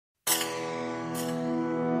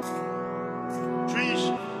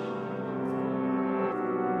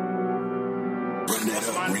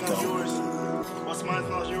mine's not yours. What's mine's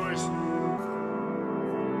not yours.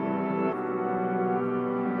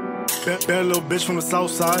 Bad little bitch from the south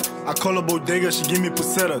side. I call her Bodega, she give me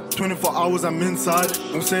puseta. 24 hours I'm inside.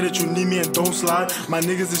 Don't say that you need me and don't slide. My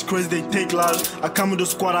niggas is crazy, they take lives. I come with the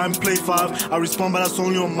squad, I ain't play 5. I respond, but that's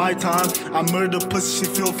only on my time. I murder the pussy,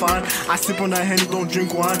 she feel fine. I sip on that Henny, don't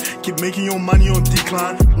drink wine. Keep making your money on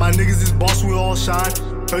decline. My niggas is boss, we all shine.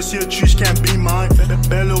 First year tree, she can't be mine.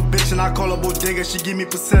 Bad little bitch and I call her Bodega. She give me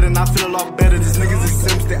puseta and I feel a lot better. These niggas is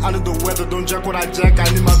simps, they out of the weather. Don't jack what I jack, I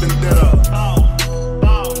need my vendetta.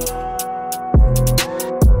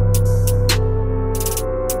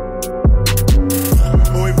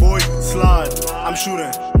 I'm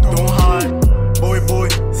shooting, don't hide. Boy,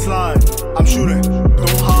 slide. I'm shooting,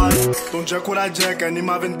 don't hide. Don't jack what I jack, I need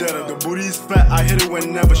my vendetta. The booty is fat, I hit it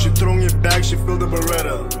whenever. She throwing it back, she feel the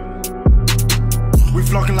Beretta. We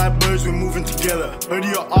flocking like birds, we moving together. Heard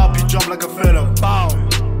your RP drop like a feather. Bow,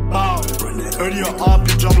 bow. Heard your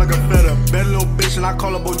RP drop like a feather. Bad little bitch and I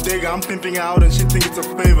call her Bodega. I'm pimping her out and she think it's a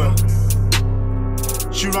favor.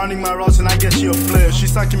 She running my routes and I guess she a player. She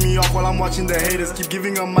sucking me off while I'm watching the haters. Keep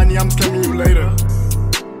giving her money, I'm slamming you later.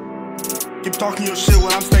 Keep talking your shit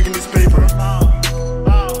while I'm stacking this paper.